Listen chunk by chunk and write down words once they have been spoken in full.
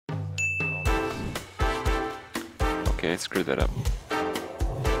Okay, I screwed that up.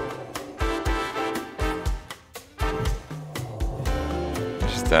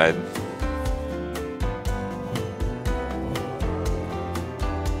 Just died.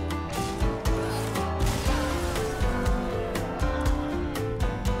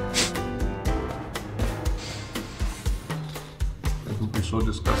 It would be so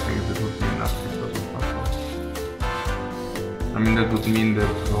disgusting if it would mean nothing because of purple. I mean, that would mean that,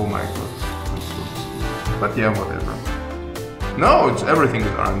 oh my god. But yeah, whatever. No, it's everything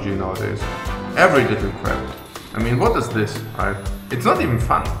is RNG nowadays. Every little crap. I mean, what is this, right? It's not even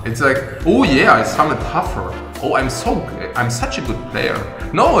fun. It's like, oh yeah, I summoned Huffer. Oh, I'm such a good player.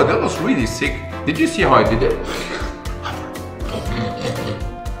 No, that was really sick. Did you see how I did it?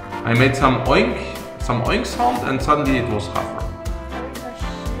 I made some oink sound and suddenly it was Huffer.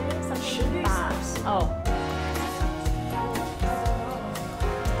 Oh.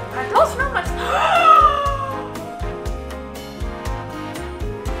 Those numbers.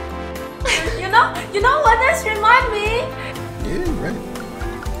 You know what this remind me? Yeah, right.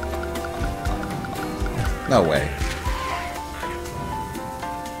 No way.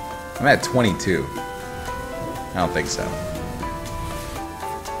 I'm at 22. I don't think so.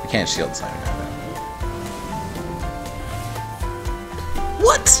 I can't shield Simon now.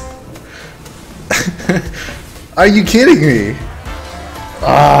 What? Are you kidding me?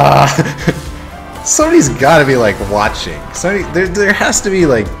 Somebody's gotta be like watching. There has to be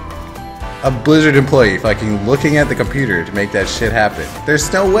like a Blizzard employee fucking looking at the computer to make that shit happen.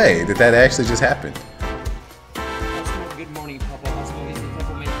 There's no way that that actually just happened. Good morning, Papa. How's it going? The type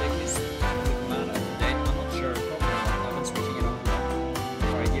of main deck is with mana today. I'm not sure. I've been switching it up.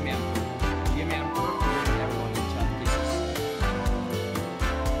 Alright, give me a everyone in chat,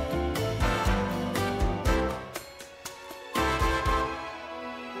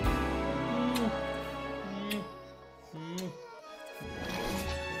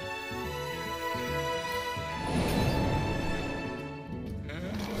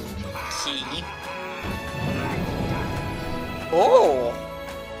 Oh!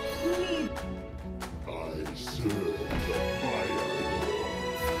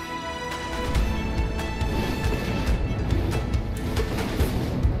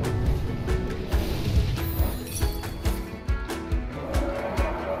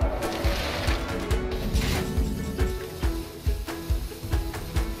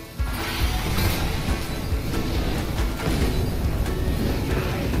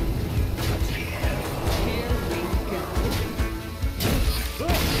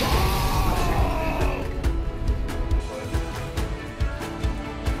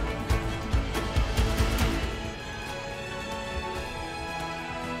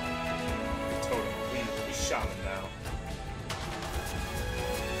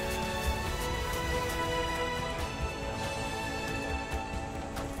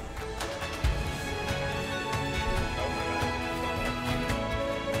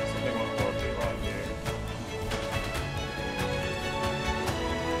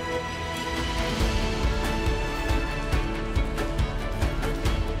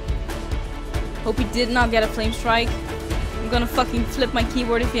 Hope he did not get a flame strike. I'm gonna fucking flip my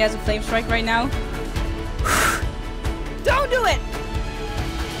keyboard if he has a flame strike right now. Don't do it!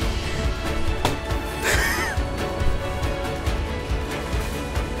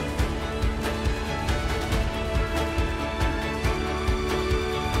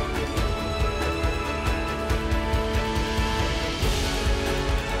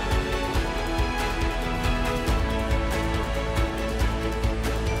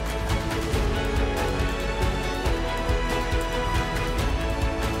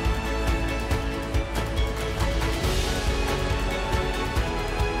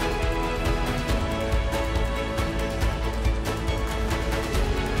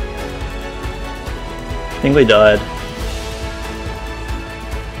 I think we died.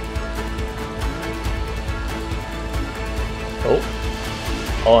 Oh.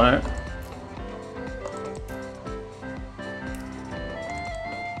 Oh no.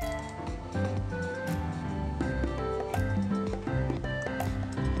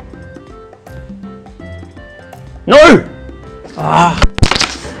 No! Ah!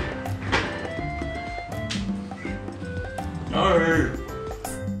 No!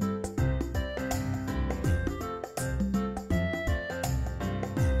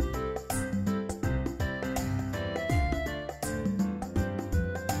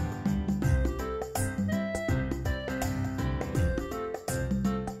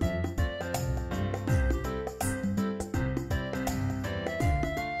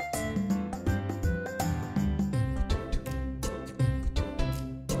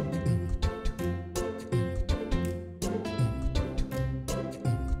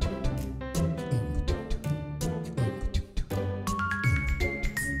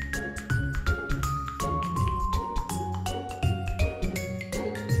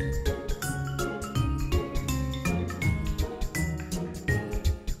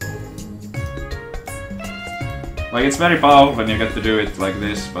 Like, it's very powerful when you get to do it like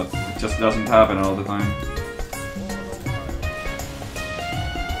this, but it just doesn't happen all the time.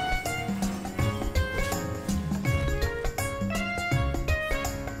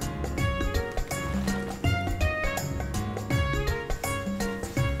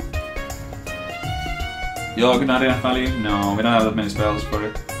 Yo, not enough value? No, we don't have that many spells for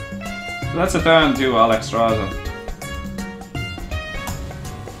it. So that's a turn to Alex Raza.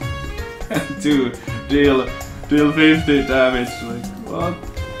 Dude, deal 50 damage, like, what?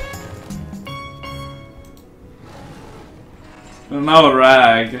 And now a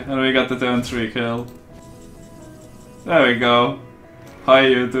rag, and we got the turn 3 kill. There we go. Hi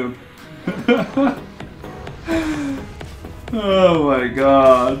YouTube. Oh my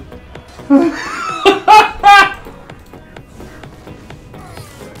god.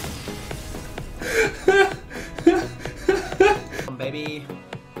 Baby.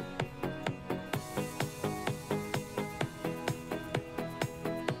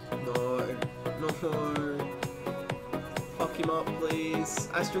 No. Fuck him up, please.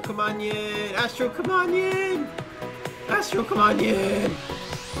 Astro Companion! Astro Companion! Astro Companion!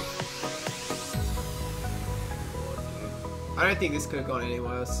 I don't think this could have gone any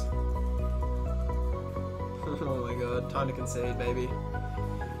worse. Oh my god, time to concede, baby.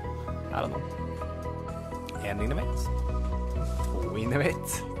 I don't know. En innermitt. 2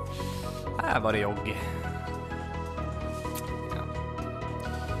 innermitt. Här var det jogg. Ja.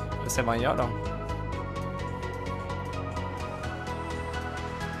 Vi får se vad han gör då.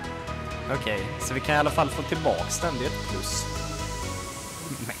 Okej, så vi kan i alla fall få tillbaks den, det är ett plus.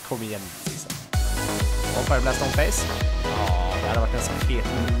 Men kom igen, liksom. Vampire Blast on face. Ja, det hade varit en sån fet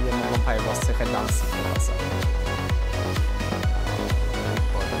linje om Vampire Blast sig själv ansiktet, alltså.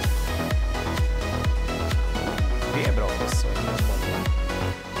 Det är bra plus.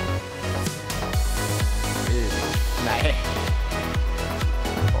 Nej.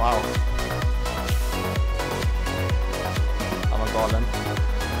 Wow. Han var galen.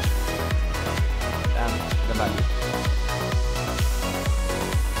 Den value.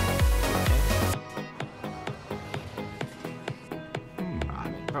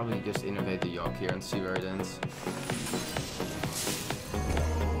 I'd probably just innovate the York here and see where it ends.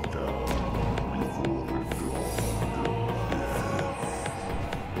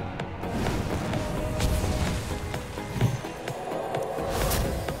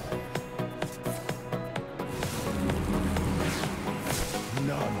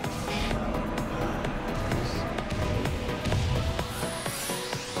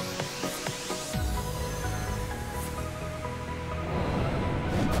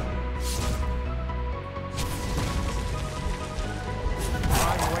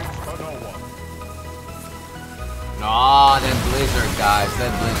 Aw, that blizzard, guys.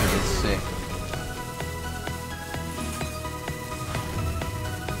 That blizzard is sick.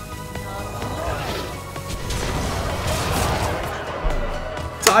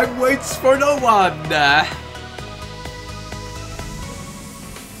 Time waits for no one!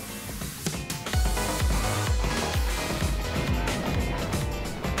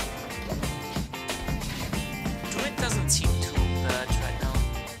 Druid doesn't seem too bad right now,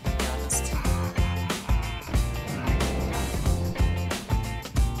 to be honest.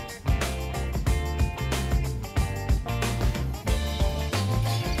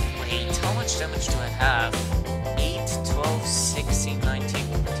 Wait, how much damage do I have? 8, 12, 16, 19,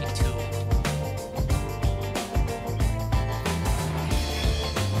 22.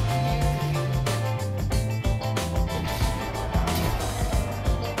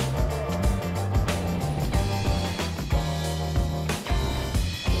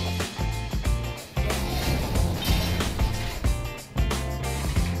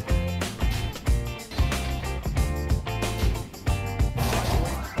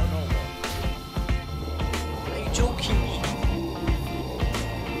 Are you joking me?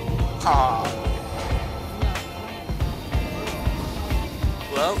 Ah.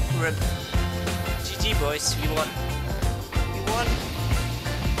 Well, rip. GG boys, we won. We won.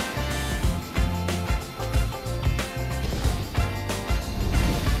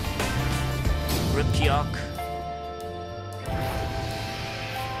 Rip Björk.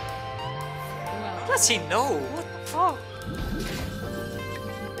 Does he know? What the fuck?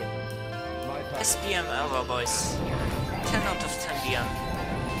 SPM ever, boys. 10 out of 10 BM.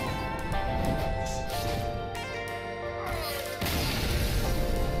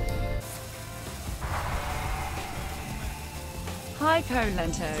 Hi,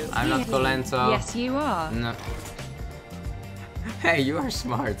 Colento. I'm not Colento. Yes, you are. No. Hey, you are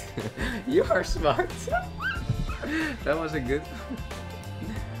smart. You are smart. That was a good.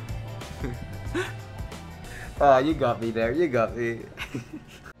 Oh, you got me there. You got me.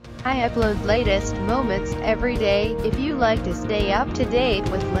 I upload latest moments every day. If you like to stay up to date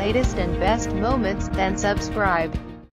with latest and best moments, then subscribe.